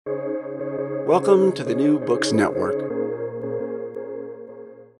Welcome to the New Books Network.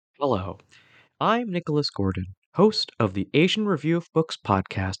 Hello, I'm Nicholas Gordon, host of the Asian Review of Books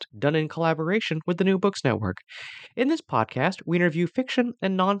podcast, done in collaboration with the New Books Network. In this podcast, we interview fiction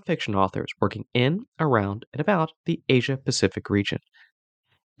and nonfiction authors working in, around, and about the Asia Pacific region.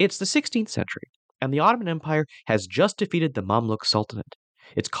 It's the 16th century, and the Ottoman Empire has just defeated the Mamluk Sultanate.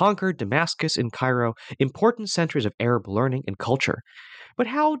 It's conquered Damascus and Cairo, important centers of Arab learning and culture. But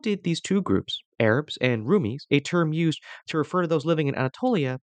how did these two groups, Arabs and Rumis, a term used to refer to those living in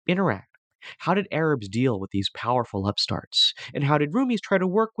Anatolia, interact? How did Arabs deal with these powerful upstarts? And how did Rumis try to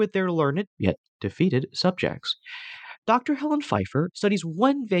work with their learned, yet defeated, subjects? Dr. Helen Pfeiffer studies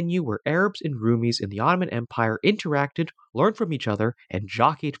one venue where Arabs and Rumis in the Ottoman Empire interacted, learned from each other, and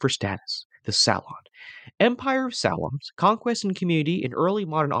jockeyed for status: the Salon. Empire of Salons, Conquest and Community in Early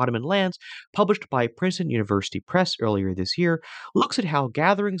Modern Ottoman Lands, published by Princeton University Press earlier this year, looks at how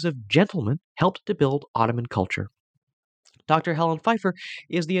gatherings of gentlemen helped to build Ottoman culture. Dr. Helen Pfeiffer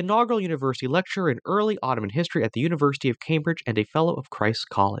is the inaugural university lecturer in early Ottoman history at the University of Cambridge and a fellow of Christ's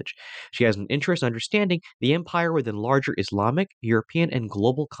College. She has an interest in understanding the empire within larger Islamic, European, and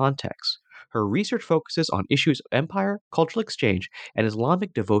global contexts. Her research focuses on issues of empire, cultural exchange, and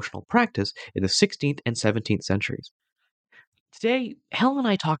Islamic devotional practice in the 16th and 17th centuries. Today, Helen and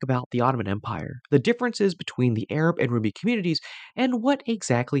I talk about the Ottoman Empire, the differences between the Arab and Rumi communities, and what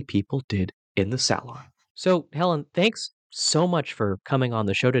exactly people did in the Salon. So, Helen, thanks so much for coming on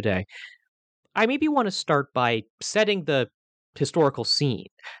the show today. I maybe want to start by setting the historical scene.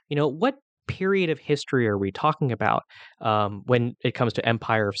 What period of history are we talking about when it comes to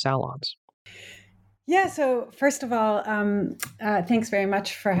Empire of Salons? Yeah, so first of all, thanks very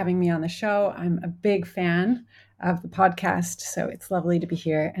much for having me on the show. I'm a big fan of the podcast, so it's lovely to be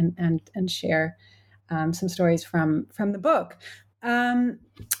here and share some stories from the book.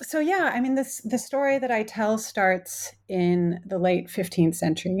 So yeah, I mean, the story that I tell starts in the late 15th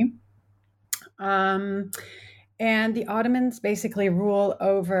century. And the Ottomans basically rule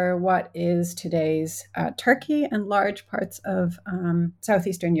over what is today's Turkey and large parts of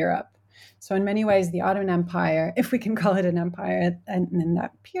southeastern Europe. So in many ways, the Ottoman Empire, if we can call it an empire in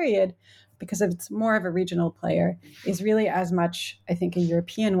that period, because it's more of a regional player, is really as much, I think, a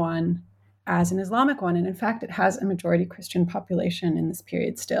European one as an Islamic one. And in fact, it has a majority Christian population in this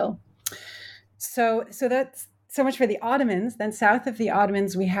period still. So that's so much for the Ottomans. Then south of the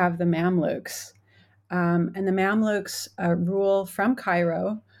Ottomans, we have the Mamluks. And the Mamluks rule from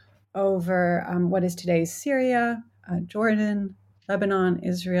Cairo over what is today's Syria, Jordan, Lebanon,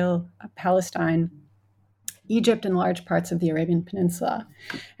 Israel, Palestine, Egypt, and large parts of the Arabian Peninsula.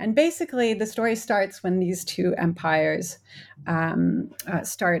 And basically, the story starts when these two empires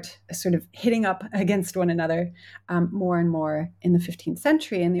start sort of hitting up against one another more and more in the 15th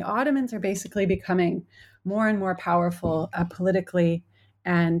century. And the Ottomans are basically becoming more and more powerful politically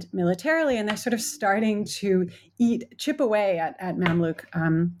and militarily, and they're sort of starting to chip away at Mamluk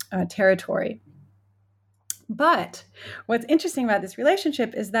territory. But what's interesting about this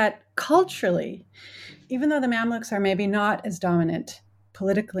relationship is that culturally, even though the Mamluks are maybe not as dominant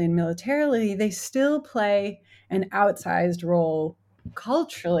politically and militarily, they still play an outsized role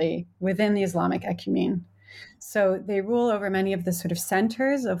culturally within the Islamic ecumene. So they rule over many of the sort of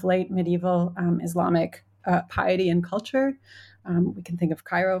centers of late medieval Islamic piety and culture. We can think of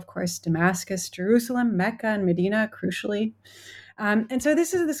Cairo, of course, Damascus, Jerusalem, Mecca, and Medina, crucially. And so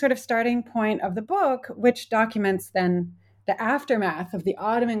this is the sort of starting point of the book, which documents then the aftermath of the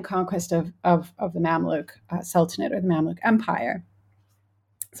Ottoman conquest of the Mamluk Sultanate or the Mamluk Empire.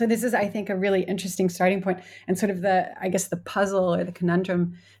 So this is, I think, a really interesting starting point and sort of the puzzle or the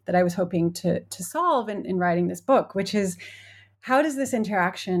conundrum that I was hoping to solve in writing this book, which is how does this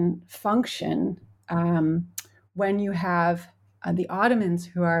interaction function when you have the Ottomans,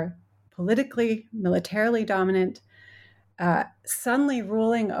 who are politically, militarily dominant, suddenly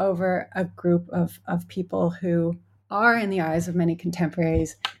ruling over a group of people who are, in the eyes of many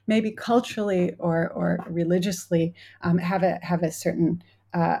contemporaries, maybe culturally or religiously, have a certain,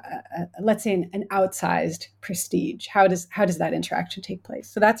 let's say, an outsized prestige. How does that interaction take place?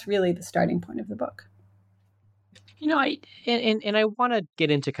 So that's really the starting point of the book. I want to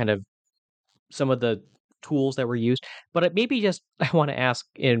get into kind of some of the tools that were used, but maybe just I want to ask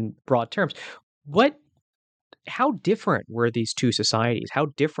in broad terms, how different were these two societies? How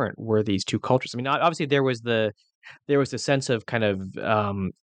different were these two cultures? I mean, obviously there was the sense of kind of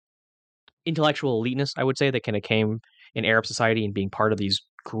intellectual eliteness, I would say, that kind of came in Arab society and being part of these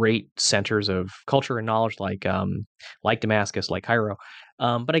great centers of culture and knowledge, like Damascus, like Cairo.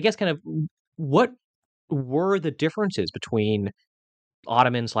 But I guess kind of what were the differences between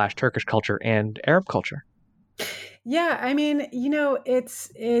Ottoman/Turkish culture and Arab culture? Yeah, I mean,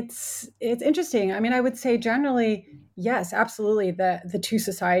 it's interesting. I mean, I would say generally, yes, absolutely. The two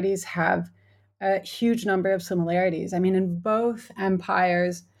societies have a huge number of similarities. I mean, in both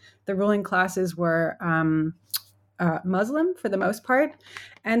empires, the ruling classes were Muslim for the most part,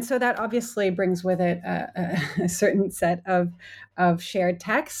 and so that obviously brings with it a certain set of shared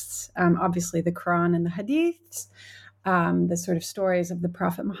texts. Obviously, the Quran and the Hadiths, the sort of stories of the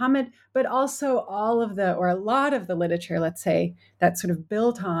Prophet Muhammad, but also all of or a lot of the literature, let's say, that sort of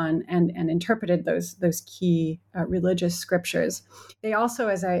built on and interpreted those key religious scriptures. They also,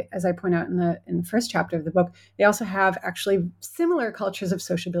 as I point out in the first chapter of the book, they also have actually similar cultures of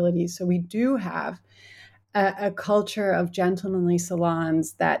sociability. So we do have a culture of gentlemanly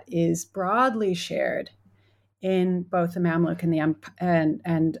salons that is broadly shared in both the Mamluk and the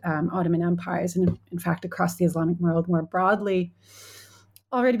Ottoman empires, and in fact across the Islamic world more broadly,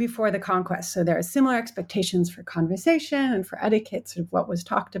 already before the conquest. So there are similar expectations for conversation and for etiquette, sort of what was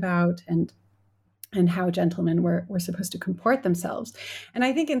talked about, and how gentlemen were supposed to comport themselves. And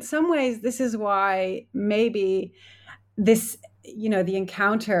I think in some ways this is why maybe this, the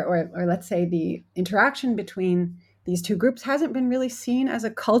encounter, or let's say the interaction between these two groups hasn't been really seen as a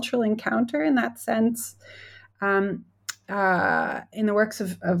cultural encounter in that sense, in the works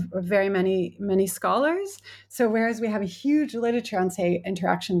of very many scholars. So whereas we have a huge literature on, say,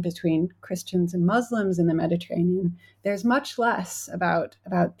 interaction between Christians and Muslims in the Mediterranean, there's much less about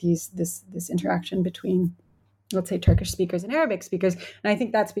this interaction between, let's say, Turkish speakers and Arabic speakers. And I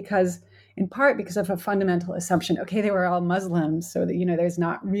think that's in part because of a fundamental assumption. Okay, they were all Muslims, so that there's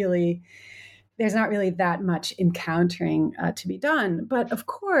not really that much encountering to be done. But of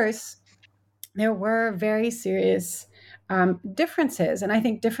course, there were very serious differences, and I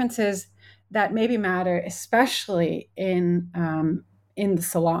think differences that maybe matter, especially in the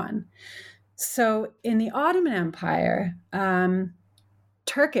salon. So in the Ottoman Empire,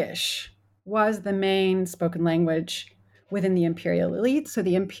 Turkish was the main spoken language within the imperial elite. So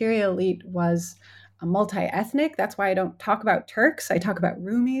the imperial elite was a multi-ethnic. That's why I don't talk about Turks. I talk about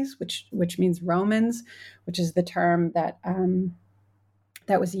Rumis, which means Romans, which is the term that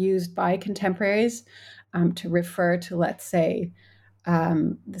was used by contemporaries to refer to, let's say,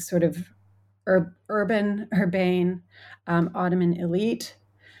 the sort of urbane Ottoman elite.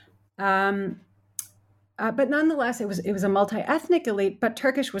 But nonetheless, it was a multi-ethnic elite, but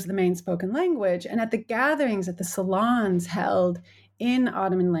Turkish was the main spoken language. And at the gatherings, at the salons held in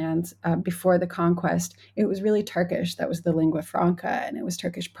Ottoman lands before the conquest, it was really Turkish that was the lingua franca, and it was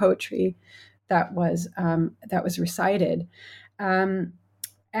Turkish poetry that was recited.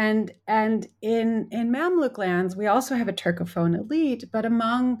 And in Mamluk lands, we also have a Turcophone elite, but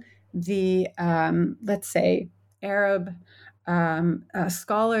among the let's say Arab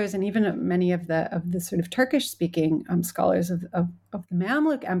scholars, and even many of the sort of Turkish-speaking scholars of the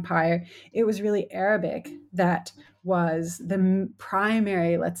Mamluk Empire, it was really Arabic that was the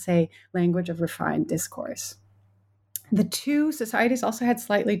primary, let's say, language of refined discourse. The two societies also had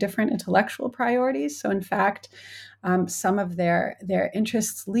slightly different intellectual priorities. So, in fact, some of their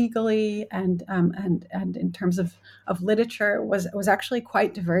interests legally and in terms of literature was actually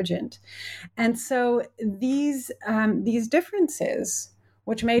quite divergent. And so these differences,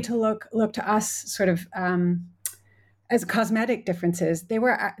 which made to look to us sort of as cosmetic differences,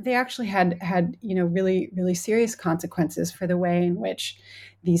 they actually had really serious consequences for the way in which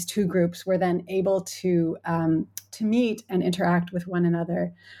these two groups were then able to meet and interact with one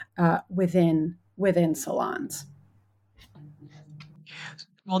another within salons.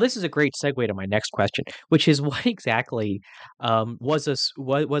 Well, this is a great segue to my next question, which is what exactly was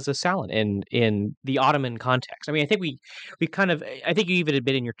a salon in the Ottoman context? I mean, I think I think you even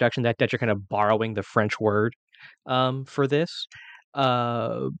admit in your introduction that you're kind of borrowing the French word for this.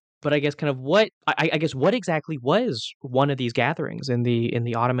 But I guess kind of I guess what exactly was one of these gatherings in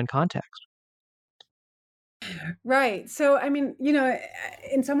the Ottoman context? Right. So, I mean,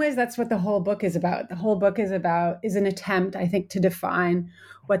 in some ways, that's what the whole book is about. The whole book is an attempt, I think, to define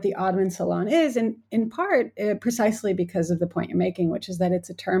what the Ottoman salon is, and in part precisely because of the point you're making, which is that it's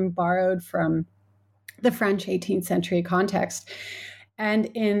a term borrowed from the French 18th century context. And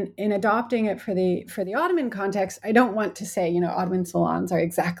in adopting it for the Ottoman context, I don't want to say, Ottoman salons are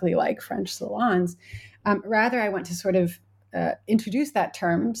exactly like French salons. Rather, I want to sort of introduce that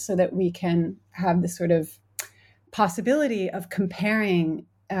term so that we can have this sort of possibility of comparing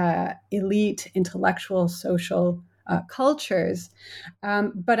elite intellectual social cultures.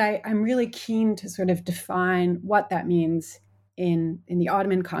 But I'm really keen to sort of define what that means in the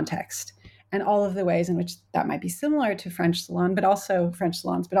Ottoman context, and all of the ways in which that might be similar to French salons, but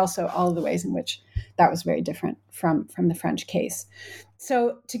also all of the ways in which that was very different from the French case.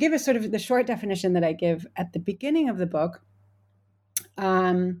 So to give a sort of the short definition that I give at the beginning of the book,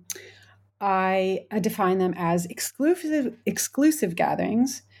 I define them as exclusive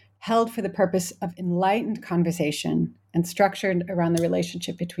gatherings held for the purpose of enlightened conversation and structured around the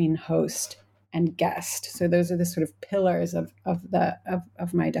relationship between host and guest. So those are the sort of pillars of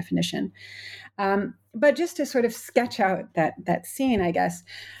my definition. But just to sort of sketch out that scene, I guess,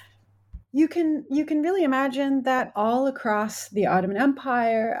 you can really imagine that all across the Ottoman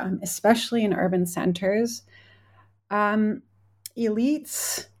Empire, especially in urban centers,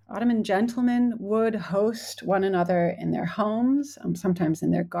 elites, Ottoman gentlemen would host one another in their homes, sometimes in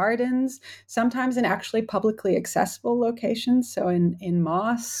their gardens, sometimes in actually publicly accessible locations, so in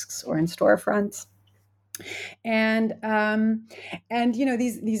mosques or in storefronts. And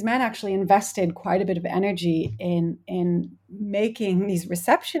these men actually invested quite a bit of energy in making these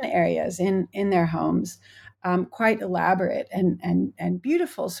reception areas in their homes quite elaborate and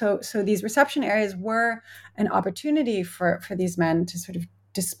beautiful. So these reception areas were an opportunity for these men to sort of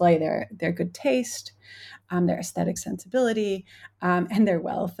display their good taste, their aesthetic sensibility, and their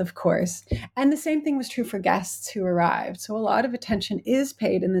wealth, of course. And the same thing was true for guests who arrived. So a lot of attention is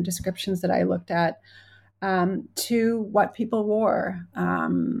paid in the descriptions that I looked at to what people wore,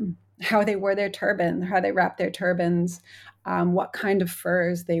 how they wore their turban, how they wrapped their turbans, what kind of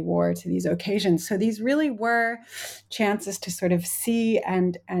furs they wore to these occasions. So these really were chances to sort of see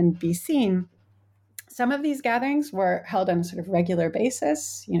and be seen. Some of these gatherings were held on a sort of regular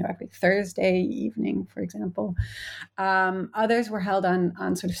basis, every Thursday evening, for example. Others were held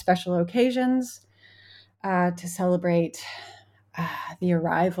on sort of special occasions to celebrate the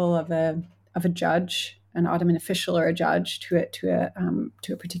arrival of a judge, an Ottoman official or a judge to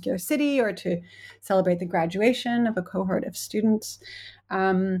a particular city, or to celebrate the graduation of a cohort of students.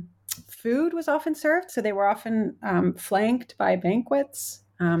 Food was often served, so they were often flanked by banquets.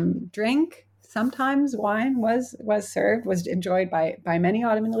 Drink, sometimes wine was served, was enjoyed by many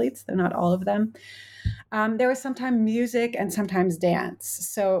Ottoman elites, though not all of them. There was sometimes music and sometimes dance.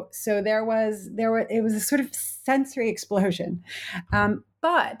 So it was a sort of sensory explosion.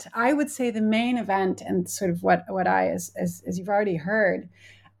 But I would say the main event, and sort of what I, as you've already heard,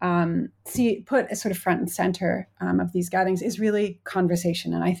 put as sort of front and center of these gatherings, is really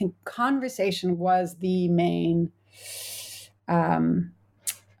conversation. And I think conversation was the main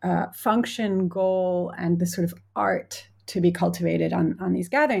function, goal, and the sort of art to be cultivated on these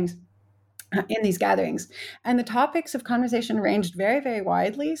gatherings. In these gatherings. And the topics of conversation ranged very, very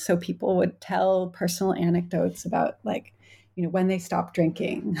widely. So people would tell personal anecdotes about, like, when they stopped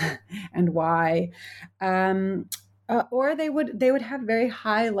drinking and why. Or they would have very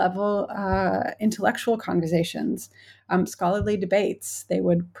high level intellectual conversations, scholarly debates. They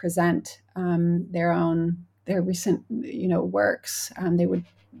would present their recent works. They would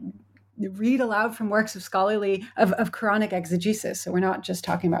read aloud from works of Quranic exegesis. So we're not just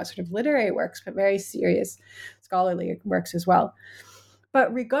talking about sort of literary works, but very serious scholarly works as well.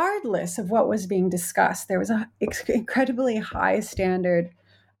 But regardless of what was being discussed, there was an incredibly high standard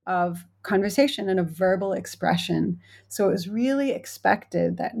of conversation and of verbal expression. So it was really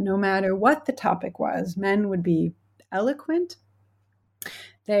expected that no matter what the topic was, men would be eloquent.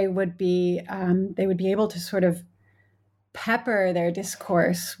 They would be able to sort of pepper their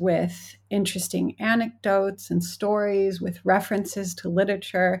discourse with interesting anecdotes and stories, with references to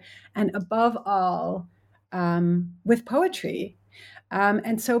literature, and above all, with poetry.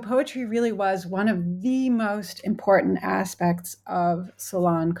 And so poetry really was one of the most important aspects of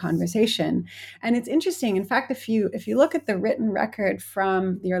salon conversation. And it's interesting. In fact, if you look at the written record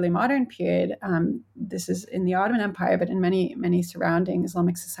from the early modern period, this is in the Ottoman Empire, but in many, many surrounding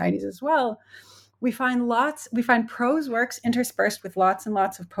Islamic societies as well, we find prose works interspersed with lots and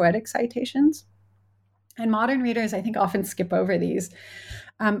lots of poetic citations. And modern readers, I think, often skip over these.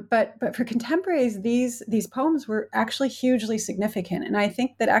 But for contemporaries, these poems were actually hugely significant. And I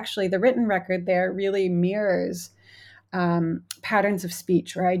think that actually the written record there really mirrors patterns of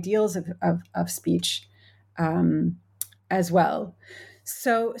speech or ideals of speech as well.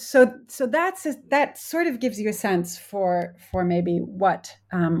 So that sort of gives you a sense for maybe what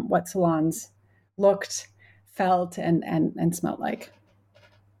salons looked, felt, and smelled like.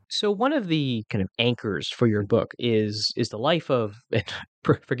 So one of the kind of anchors for your book is the life of, and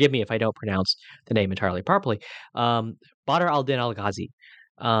forgive me if I don't pronounce the name entirely properly, Badr al-Din al-Ghazi,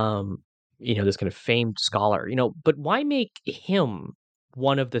 this kind of famed scholar, but why make him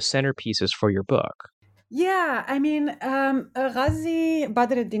one of the centerpieces for your book? Yeah, I mean, Ghazi,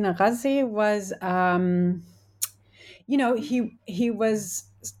 Badruddin Ghazi was, he was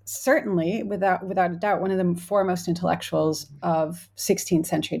certainly, without a doubt, one of the foremost intellectuals of 16th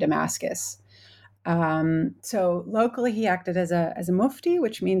century Damascus. So locally, he acted as a mufti,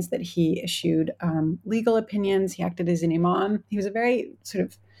 which means that he issued legal opinions. He acted as an imam. He was a very sort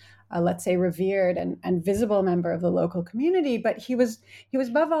of, let's say, revered and visible member of the local community. But he was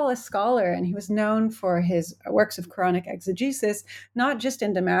above all a scholar, and he was known for his works of Quranic exegesis, not just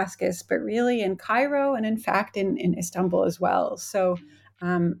in Damascus, but really in Cairo and, in fact, in Istanbul as well. So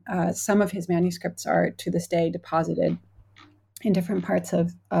some of his manuscripts are to this day deposited in different parts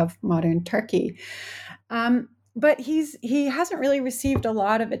of modern Turkey. But he hasn't really received a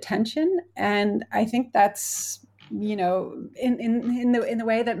lot of attention, and I think that's in the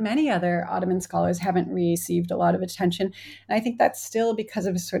way that many other Ottoman scholars haven't received a lot of attention, and I think that's still because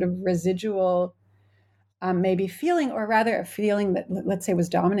of a sort of residual maybe feeling, or rather a feeling that, let's say, was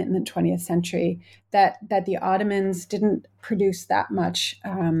dominant in the 20th century, that the Ottomans didn't produce that much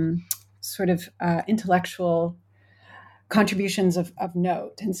sort of intellectual contributions of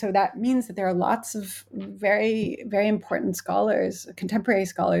note. And so that means that there are lots of very, very important scholars, contemporary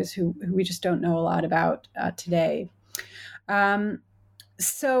scholars, who we just don't know a lot about today.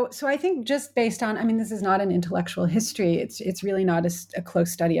 So I think, just based on, I mean, this is not an intellectual history. It's really not a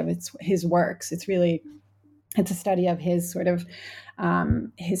close study of his works. It's a study of his sort of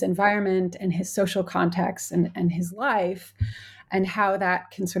his environment and his social context and his life, and how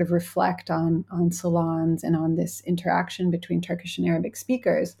that can sort of reflect on salons and on this interaction between Turkish and Arabic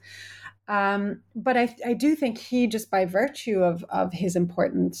speakers. But I do think he, just by virtue of his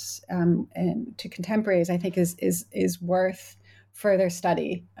importance and to contemporaries, I think is worth further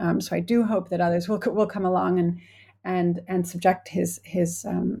study. So I do hope that others will come along and subject his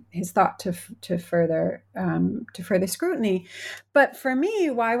thought to further scrutiny. But for me,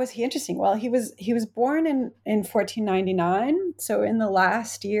 why was he interesting? Well, he was born in 1499, so in the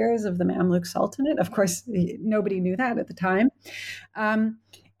last years of the Mamluk Sultanate. Of course, nobody knew that at the time.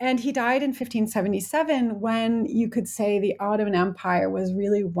 And he died in 1577, when you could say the Ottoman Empire was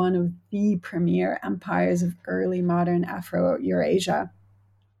really one of the premier empires of early modern Afro-Eurasia.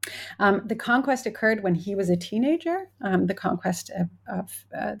 The conquest occurred when he was a teenager, the conquest of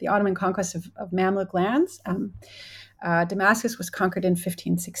the Ottoman conquest of Mamluk lands. Damascus was conquered in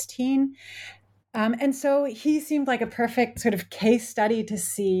 1516. And so he seemed like a perfect sort of case study to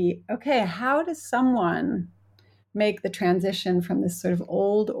see, okay, how does someone make the transition from this sort of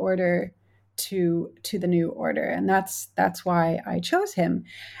old order to the new order? And that's why I chose him.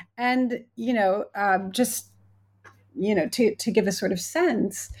 And, to give a sort of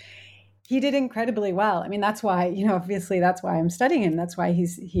sense, he did incredibly well. I mean, that's why, obviously that's why I'm studying him. That's why he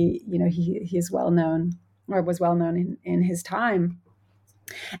is well known, or was well known in his time.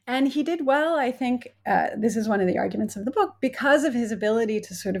 And he did well, I think, this is one of the arguments of the book, because of his ability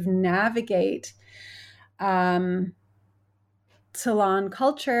to sort of navigate salon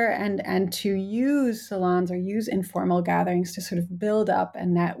culture and to use salons, or use informal gatherings, to sort of build up a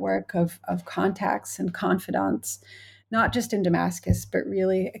network of contacts and confidants, not just in Damascus, but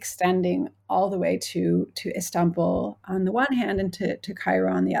really extending all the way to Istanbul on the one hand, and to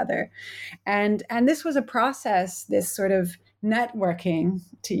Cairo on the other. And this was a process, this sort of networking,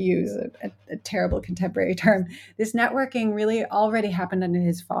 to use a terrible contemporary term, this networking really already happened under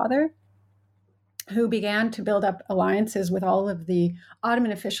his father, who began to build up alliances with all of the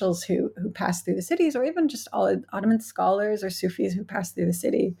Ottoman officials who passed through the cities, or even just all Ottoman scholars or Sufis who passed through the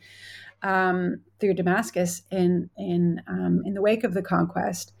city, through Damascus in the wake of the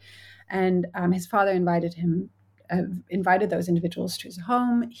conquest. And his father invited those individuals to his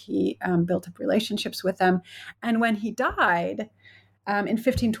home. He built up relationships with them. And when he died in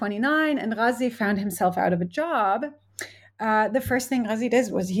 1529, and Ghazi found himself out of a job, the first thing Ghazi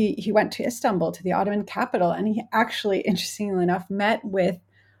did was he went to Istanbul, to the Ottoman capital, and he actually, interestingly enough, met with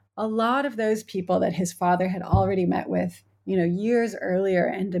a lot of those people that his father had already met with, years earlier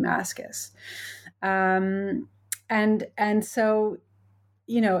in Damascus. And so,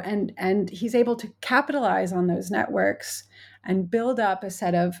 and he's able to capitalize on those networks and build up a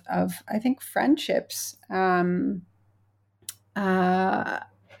set of I think, friendships, and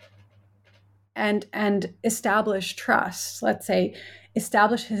establish trust, let's say,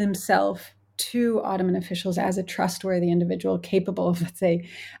 establish himself to Ottoman officials as a trustworthy individual, capable of, let's say,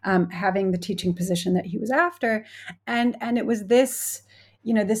 having the teaching position that he was after. And it was this,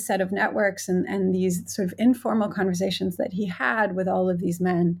 this set of networks and these sort of informal conversations that he had with all of these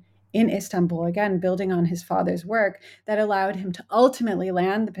men in Istanbul, again, building on his father's work, that allowed him to ultimately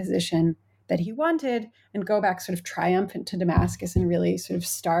land the position that he wanted, and go back sort of triumphant to Damascus and really sort of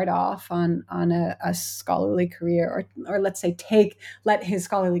start off on a scholarly career, or let's say let his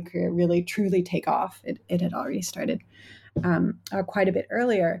scholarly career really truly take off. It had already started quite a bit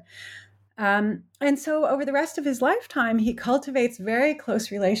earlier. And so over the rest of his lifetime, he cultivates very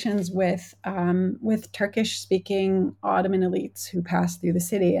close relations with Turkish-speaking Ottoman elites who passed through the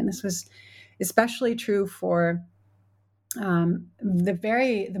city. And this was especially true for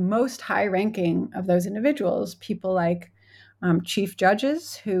the most high-ranking of those individuals, people like chief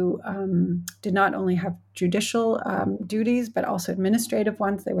judges who did not only have judicial duties, but also administrative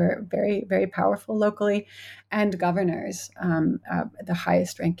ones. They were very, very powerful locally, and governors, the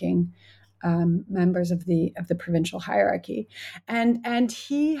highest-ranking members of the provincial hierarchy, and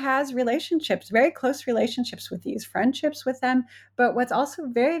he has relationships, very close relationships with these, friendships with them. But what's also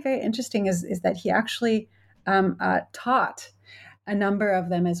very, very interesting is that he actually taught a number of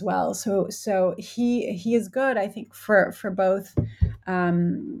them as well. So he is good, I think, for both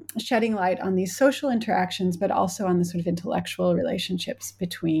shedding light on these social interactions, but also on the sort of intellectual relationships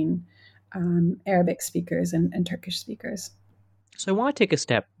between Arabic speakers and Turkish speakers. So I want to take a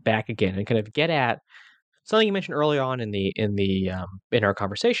step back again and kind of get at something you mentioned earlier on in our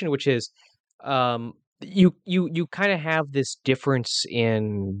conversation, which is you kind of have this difference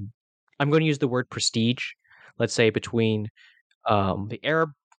in, I'm going to use the word prestige, let's say, between the Arab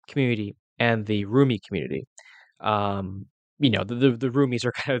community and the Rumi community. The Rumis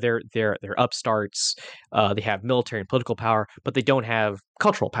are kind of they're upstarts. They have military and political power, but they don't have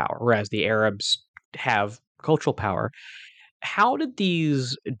cultural power, whereas the Arabs have cultural power. How did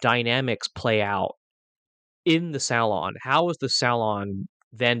these dynamics play out in the Salon? How has the Salon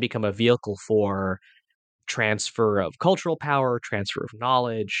then become a vehicle for transfer of cultural power, transfer of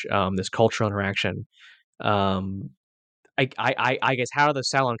knowledge, this cultural interaction? I guess, how do the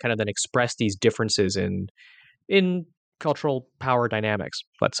Salon kind of then express these differences in cultural power dynamics,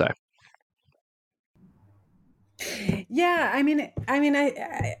 let's say? Yeah,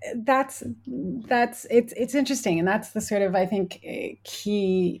 that's it's interesting, and that's the sort of, I think,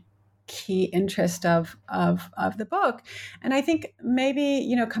 key interest of the book. And I think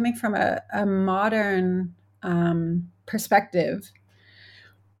maybe, coming from a modern perspective,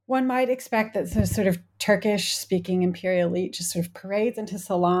 one might expect that the sort of Turkish-speaking imperial elite just sort of parades into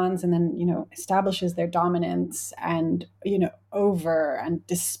salons and then, establishes their dominance and, over and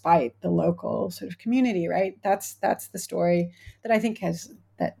despite the local sort of community, right? That's the story that I think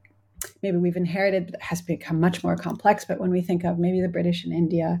that maybe we've inherited, but has become much more complex. But when we think of maybe the British in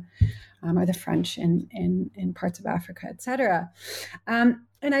India, or the French in parts of Africa, et cetera. And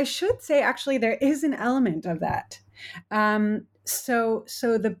I should say, actually, there is an element of that. So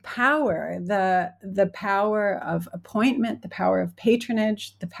the power, the power of appointment, the power of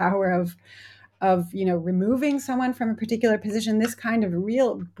patronage, the power of removing someone from a particular position, this kind of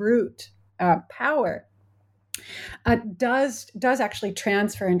real brute power does actually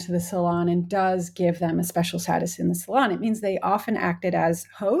transfer into the salon and does give them a special status in the salon. It means they often acted as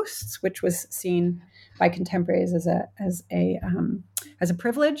hosts, which was seen by contemporaries as a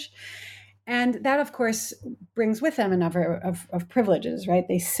privilege. And that, of course, brings with them a number of privileges, right?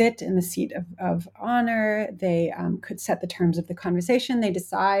 They sit in the seat of honor. They could set the terms of the conversation. They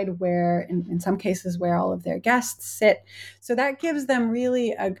decide where, in some cases, where all of their guests sit. So that gives them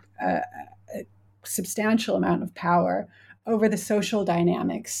really a substantial amount of power over the social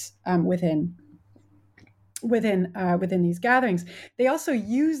dynamics within these gatherings. They also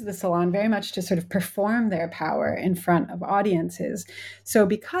use the salon very much to sort of perform their power in front of audiences. So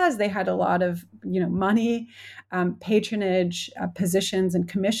because they had a lot of money, patronage, positions, and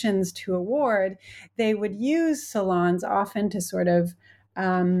commissions to award, they would use salons often to sort of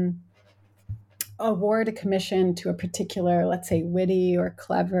award a commission to a particular, let's say, witty or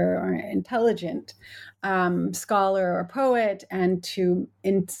clever or intelligent scholar or poet, and to,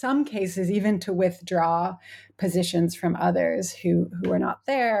 in some cases, even to withdraw positions from others who were not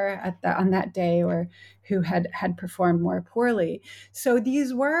there on that day, or who had performed more poorly. So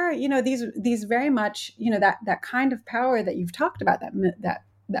these were, these very much, that kind of power that you've talked about,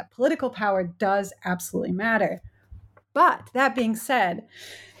 that political power does absolutely matter. But that being said,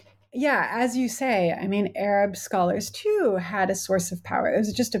 yeah, as you say, Arab scholars too had a source of power. It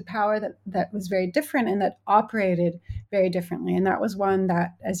was just a power that was very different and that operated very differently. And that was one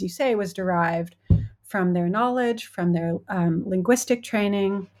that, as you say, was derived from their knowledge, from their linguistic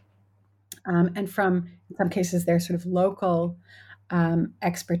training, and from, in some cases, their sort of local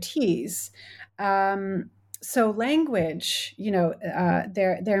expertise. So language,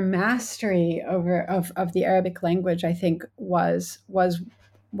 their mastery of the Arabic language, I think, was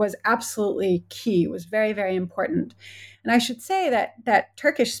was absolutely key, was very, very important. And I should say that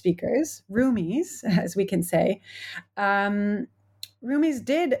Turkish speakers, Rumis, as we can say, Rumis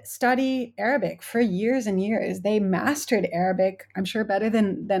did study Arabic for years and years. They mastered Arabic, I'm sure, better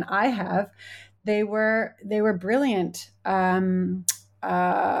than I have. They were brilliant,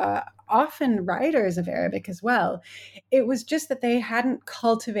 often writers of Arabic as well. It was just that they hadn't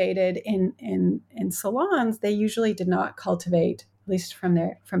cultivated in salons. They usually did not cultivate, at least from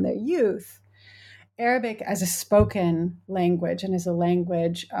their youth, Arabic as a spoken language and as a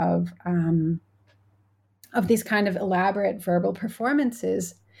language of these kind of elaborate verbal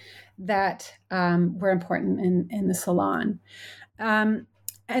performances that were important in the salon.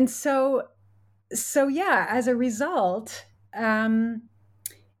 And so yeah, as a result, that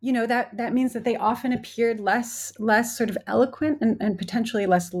means that they often appeared less sort of eloquent and potentially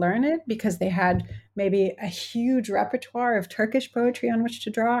less learned, because they had maybe a huge repertoire of Turkish poetry on which to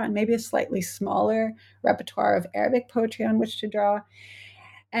draw, and maybe a slightly smaller repertoire of Arabic poetry on which to draw.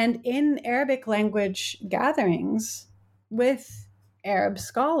 And in Arabic language gatherings with Arab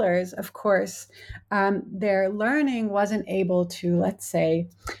scholars, of course, their learning wasn't able to, let's say,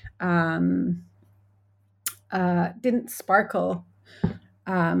 didn't sparkle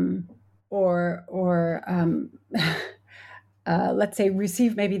or let's say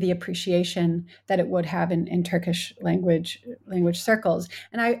receive maybe the appreciation that it would have in Turkish language circles.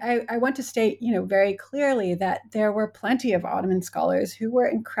 And I want to state, very clearly that there were plenty of Ottoman scholars who were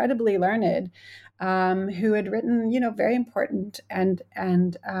incredibly learned, who had written, very important and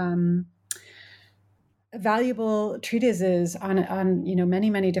valuable treatises on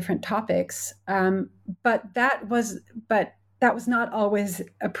many different topics. But that was not always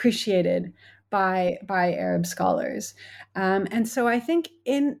appreciated by Arab scholars. And so I think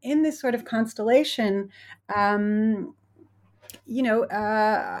in this sort of constellation, Ottoman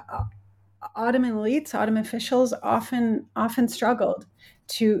elites, Ottoman officials often struggled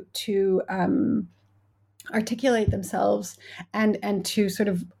to articulate themselves and to sort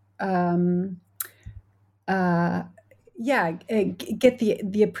of get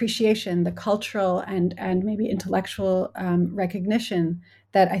the appreciation, the cultural and maybe intellectual recognition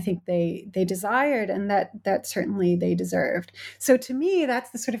that I think they desired, and that certainly they deserved. So to me,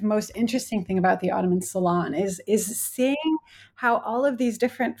 that's the sort of most interesting thing about the Ottoman salon is seeing how all of these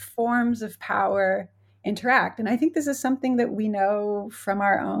different forms of power interact. And I think this is something that we know from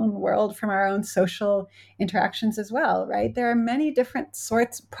our own world, from our own social interactions as well, right? There are many different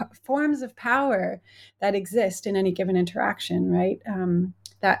forms of power that exist in any given interaction, right?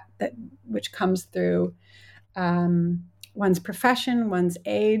 That which comes through one's profession, one's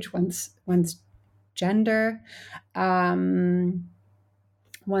age, one's gender,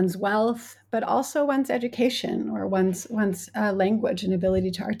 one's wealth, but also one's education or one's language and ability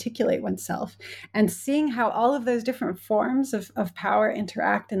to articulate oneself. And seeing how all of those different forms of power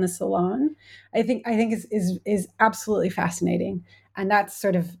interact in the salon, I think is absolutely fascinating. And that's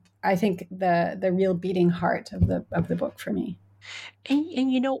sort of, I think, the real beating heart of the book for me.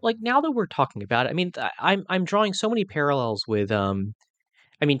 And like now that we're talking about it, I mean, I'm drawing so many parallels with I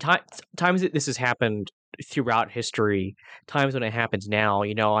mean, times that this has happened throughout history, times when it happens now.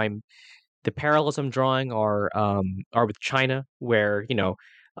 The parallels I'm drawing are with China, where the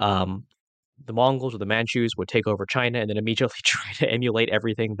Mongols or the Manchus would take over China and then immediately try to emulate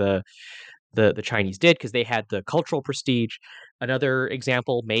everything the Chinese did, because they had the cultural prestige. Another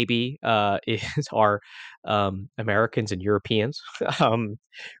example maybe are Americans and Europeans.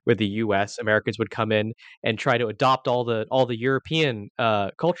 With the U.S., Americans would come in and try to adopt all the European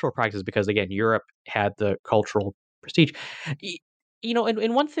cultural practices, because again, Europe had the cultural prestige.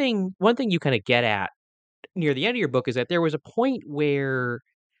 And one thing you kind of get at near the end of your book is that there was a point where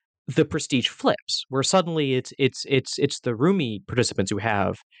the prestige flips, where suddenly it's the Rumi participants who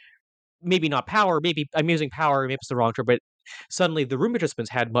have maybe not power, maybe I'm using power, maybe it's the wrong term, but suddenly the Rumi participants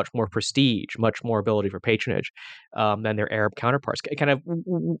had much more prestige, much more ability for patronage than their Arab counterparts. Kind of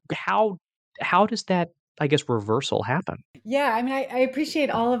how does that, I guess, reversal happen? Yeah, I mean, I appreciate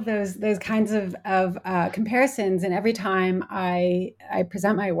all of those kinds of comparisons, and every time I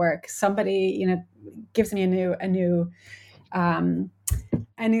present my work, somebody gives me a new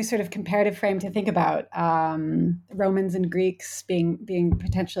sort of comparative frame to think about. Romans and Greeks being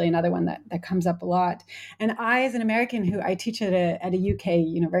potentially another one that comes up a lot. And I, as an American who I teach at a UK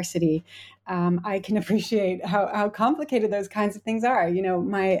university, I can appreciate how complicated those kinds of things are.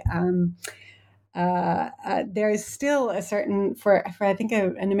 there is still a certain, for I think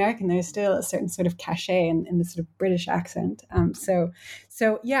an American, there's still a certain sort of cachet in the sort of British accent. So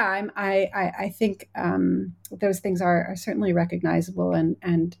yeah, I think those things are certainly recognizable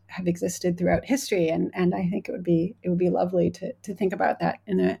and have existed throughout history, and I think it would be lovely to think about that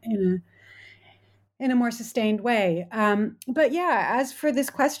in a more sustained way. But yeah, as for this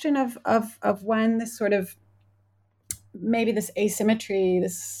question of when this sort of, maybe this asymmetry,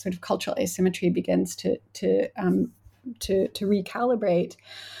 this sort of cultural asymmetry, begins to recalibrate.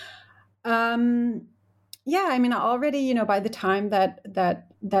 Yeah, I mean, already, by the time that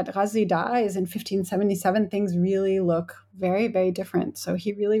Ghazi dies in 1577, things really look very, very different. So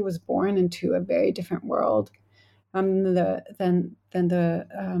he really was born into a very different world than the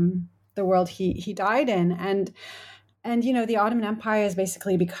world he died in, and the Ottoman Empire has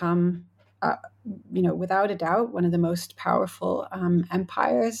basically become, without a doubt, one of the most powerful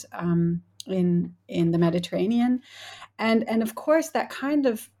empires in the Mediterranean, and of course that kind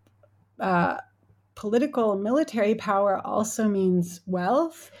of political military power also means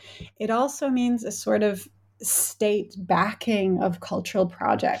wealth. It also means a sort of state backing of cultural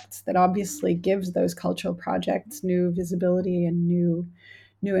projects that obviously gives those cultural projects new visibility and new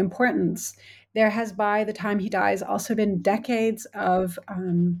importance. There has, by the time he dies, also been decades of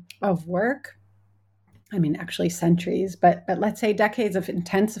work. I mean, actually centuries, but let's say decades of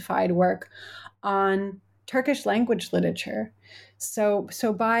intensified work on Turkish language literature. So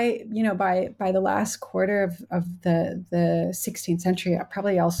by the last quarter of the 16th century,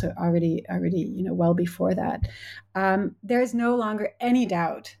 probably also already well before that, there is no longer any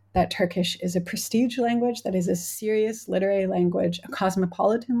doubt that Turkish is a prestige language, that is a serious literary language, a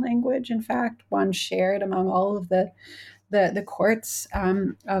cosmopolitan language, in fact, one shared among all of the courts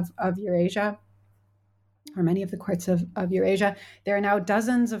of Eurasia, or many of the courts of Eurasia. There are now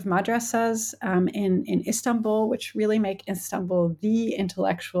dozens of madrasas in Istanbul, which really make Istanbul the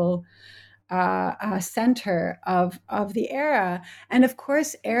intellectual center of the era. And of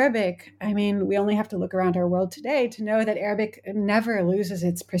course, Arabic, I mean, we only have to look around our world today to know that Arabic never loses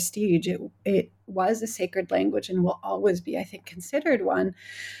its prestige. It was a sacred language and will always be, I think, considered one.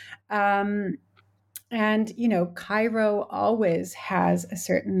 And, Cairo always has a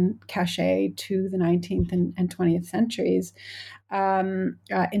certain cachet to the 19th and 20th centuries,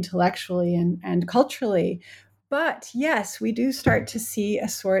 intellectually and culturally. But yes, we do start to see a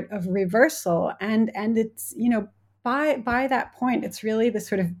sort of reversal. And it's, by that point, it's really the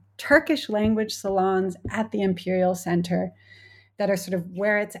sort of Turkish language salons at the Imperial Center that are sort of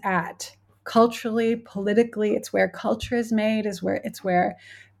where it's at. Culturally, politically, it's where culture is made, it's where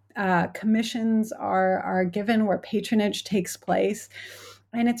commissions are given, where patronage takes place.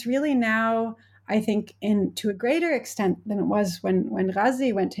 And it's really now, I think, to a greater extent than it was when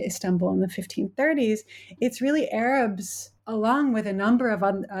Ghazi went to Istanbul in the 1530s, it's really Arabs, along with a number of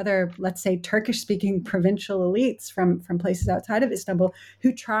other, let's say, Turkish-speaking provincial elites from places outside of Istanbul,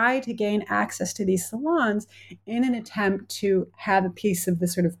 who try to gain access to these salons in an attempt to have a piece of the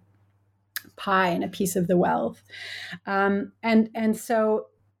sort of pie and a piece of the wealth. And so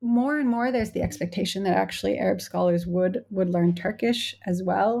more and more, there's the expectation that actually Arab scholars would learn Turkish as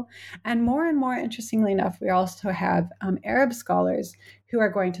well. And more, interestingly enough, we also have Arab scholars who are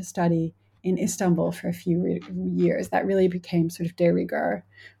going to study in Istanbul for a few years. That really became sort of de rigueur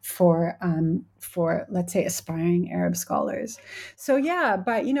for let's say, aspiring Arab scholars. So yeah,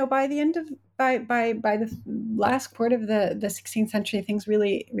 but by the end of by the last quarter of the 16th century, things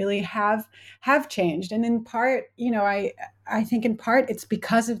really have changed. And in part, I think in part it's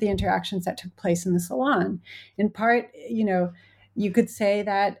because of the interactions that took place in the salon. In part, you could say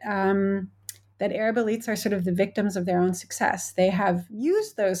that that Arab elites are sort of the victims of their own success. They have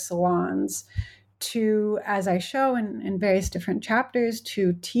used those salons to, as I show in various different chapters,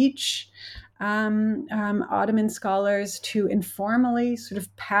 to teach Ottoman scholars, to informally sort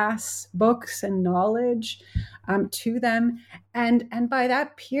of pass books and knowledge to them. And by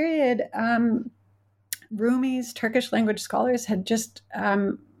that period, Rumi's Turkish language scholars had just,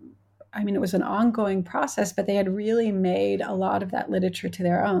 it was an ongoing process, but they had really made a lot of that literature to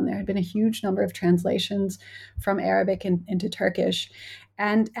their own. There had been a huge number of translations from Arabic into Turkish.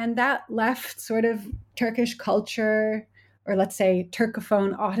 And that left sort of Turkish culture, or let's say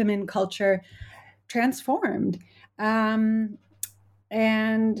Turcophone Ottoman culture, transformed. And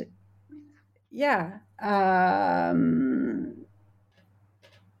yeah,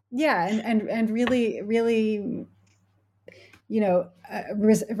 really,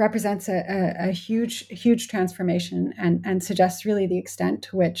 represents a huge transformation, and suggests really the extent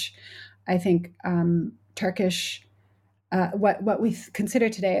to which I think Turkish what we consider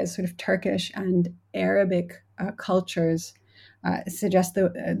today as sort of Turkish and Arabic cultures suggest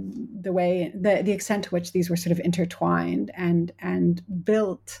the extent to which these were sort of intertwined and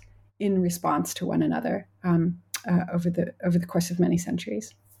built in response to one another over the course of many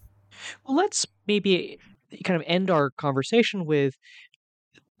centuries. Well, let's maybe kind of end our conversation with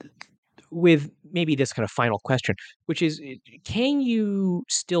maybe this kind of final question, which is, can you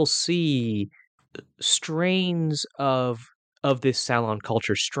still see strains of this salon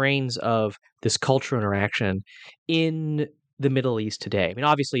culture, strains of this cultural interaction in the Middle East today? I mean,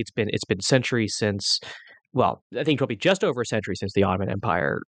 obviously, it's been centuries since. Well, I think probably just over a century since the Ottoman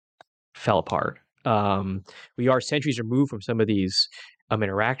Empire fell apart. We are centuries removed from some of these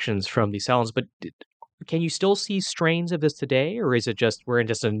interactions from these salons, but can you still see strains of this today, or is it just we're in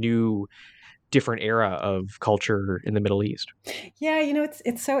just a new, different era of culture in the Middle East? Yeah,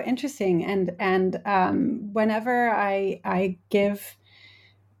 it's so interesting, and whenever I give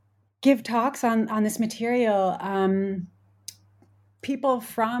talks on this material, people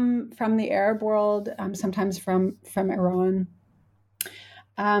from the Arab world, sometimes from Iran,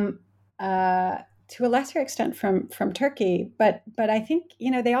 to a lesser extent from Turkey, but I think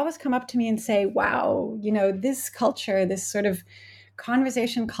they always come up to me and say, "Wow, this culture, this sort of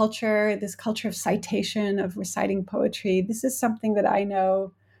conversation culture, this culture of citation, of reciting poetry, this is something that I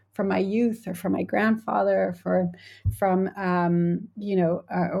know from my youth or from my grandfather, from or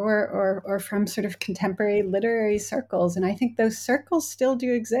from sort of contemporary literary circles." And I think those circles still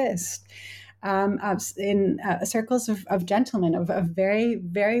do exist. In circles of gentlemen, of very,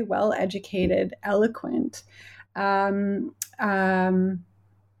 very well educated, eloquent men,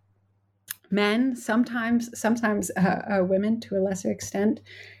 sometimes women to a lesser extent,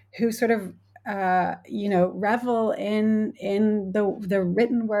 who sort of revel in the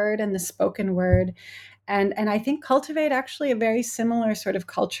written word and the spoken word, and I think cultivate actually a very similar sort of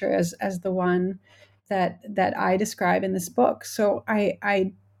culture as the one that I describe in this book. So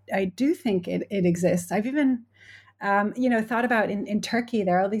I do think it exists. I've even, thought about in Turkey,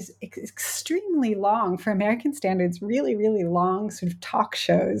 there are all these extremely long, for American standards, really, really long sort of talk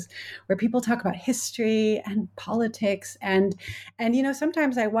shows where people talk about history and politics. And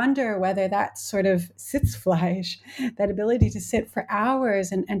sometimes I wonder whether that sort of Sitzfleisch, that ability to sit for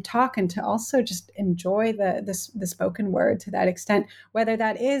hours and talk and to also just enjoy the spoken word to that extent, whether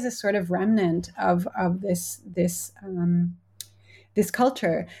that is a sort of remnant of this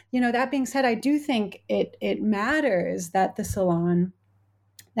culture. That being said, I do think it matters that the salon,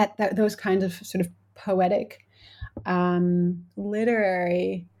 that those kinds of sort of poetic,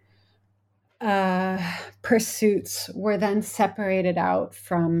 literary pursuits were then separated out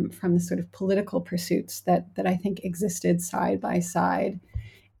from the sort of political pursuits that I think existed side by side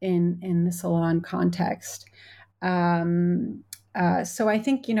in the salon context. So I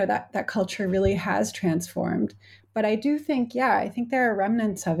think that culture really has transformed. But I do think, I think there are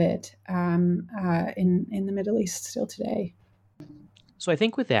remnants of it in the Middle East still today. So I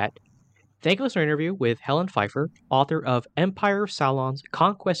think with that, thank you for our interview with Helen Pfeiffer, author of Empire of Salons,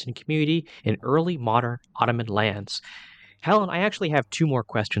 Conquest and Community in Early Modern Ottoman Lands. Helen, I actually have two more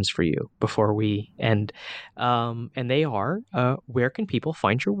questions for you before we end. And they are, where can people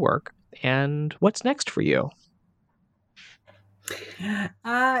find your work, and what's next for you?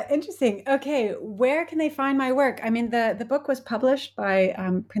 Interesting. Okay, where can they find my work? I mean, the book was published by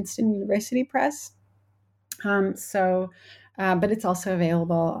Princeton University Press, but it's also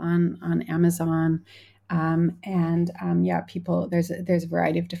available on Amazon, people. There's a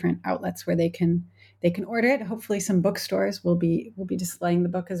variety of different outlets where they can order it. Hopefully, some bookstores will be displaying the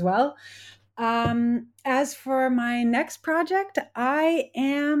book as well. As for my next project, I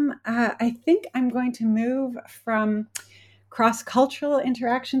think I'm going to move from cross-cultural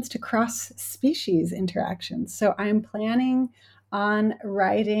interactions to cross-species interactions. So I'm planning on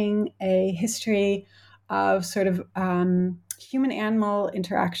writing a history of sort of human-animal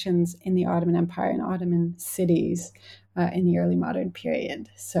interactions in the Ottoman Empire and Ottoman cities in the early modern period.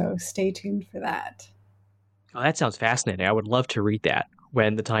 So stay tuned for that. Oh, that sounds fascinating. I would love to read that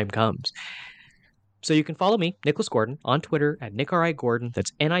when the time comes. So you can follow me, Nicholas Gordon, on Twitter at NickRIGordon.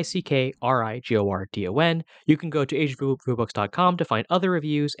 That's NickRigordon. You can go to AsianReviewBooks.com to find other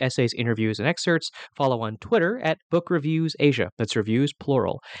reviews, essays, interviews, and excerpts. Follow on Twitter at Book Reviews Asia. That's reviews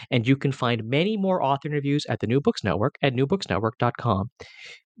plural. And you can find many more author interviews at the New Books Network at newbooksnetwork.com.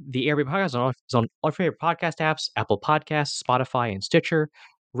 The Airway Podcast is on all favorite podcast apps, Apple Podcasts, Spotify, and Stitcher.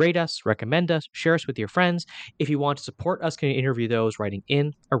 Rate us, recommend us, share us with your friends. If you want to support us, can you interview those writing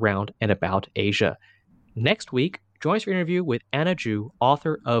in, around, and about Asia. Next week, join us for an interview with Anna Zhu,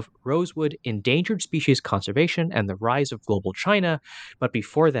 author of Rosewood: Endangered Species Conservation and the Rise of Global China. But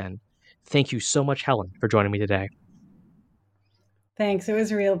before then, thank you so much, Helen, for joining me today. Thanks. It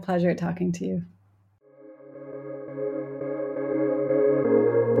was a real pleasure talking to you.